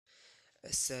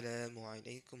Assalamu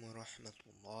alaikum wa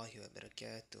rahmatullahi wa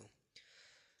barakatuh.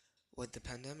 With the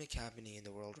pandemic happening in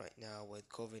the world right now with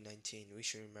COVID-19, we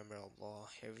should remember Allah.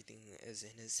 Everything is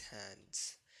in His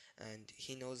hands and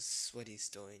He knows what He's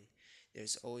doing.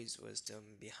 There's always wisdom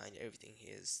behind everything He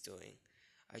is doing.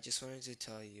 I just wanted to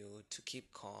tell you to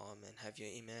keep calm and have your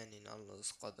iman in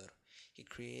Allah's qadr. He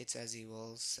creates as He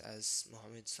wills, as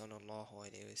Muhammad sallallahu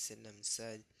alaihi wasallam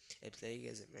said. A plague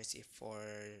is a mercy for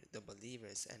the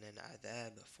believers and an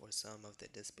adab for some of the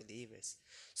disbelievers.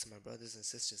 So, my brothers and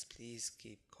sisters, please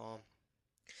keep calm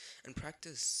and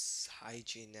practice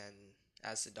hygiene and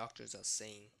as the doctors are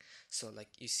saying. So, like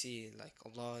you see, like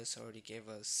Allah has already gave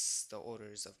us the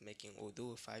orders of making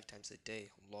wudu 5 times a day.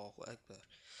 Allahu Akbar.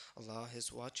 Allah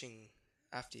is watching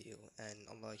after you and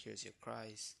Allah hears your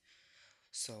cries.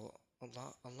 So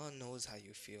Allah knows how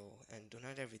you feel, and do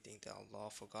not ever think that Allah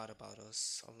forgot about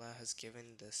us. Allah has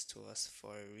given this to us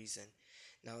for a reason.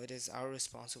 Now it is our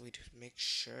responsibility to make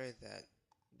sure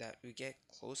that we get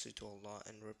closer to Allah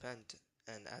and repent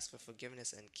and ask for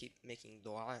forgiveness and keep making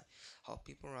dua. Help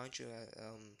people around you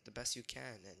the best you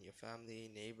can, and your family,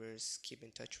 neighbors, keep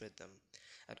in touch with them.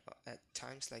 At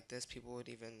times like this, people would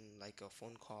even like a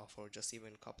phone call for just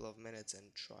even a couple of minutes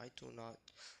and try to not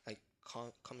like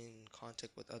come in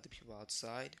contact with other people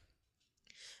outside,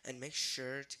 and make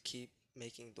sure to keep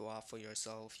making dua for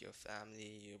yourself, your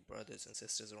family, your brothers and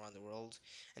sisters around the world.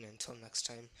 And until next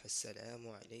time, assalamu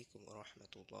alaikum wa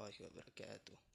rahmatullahi wa barakatuh.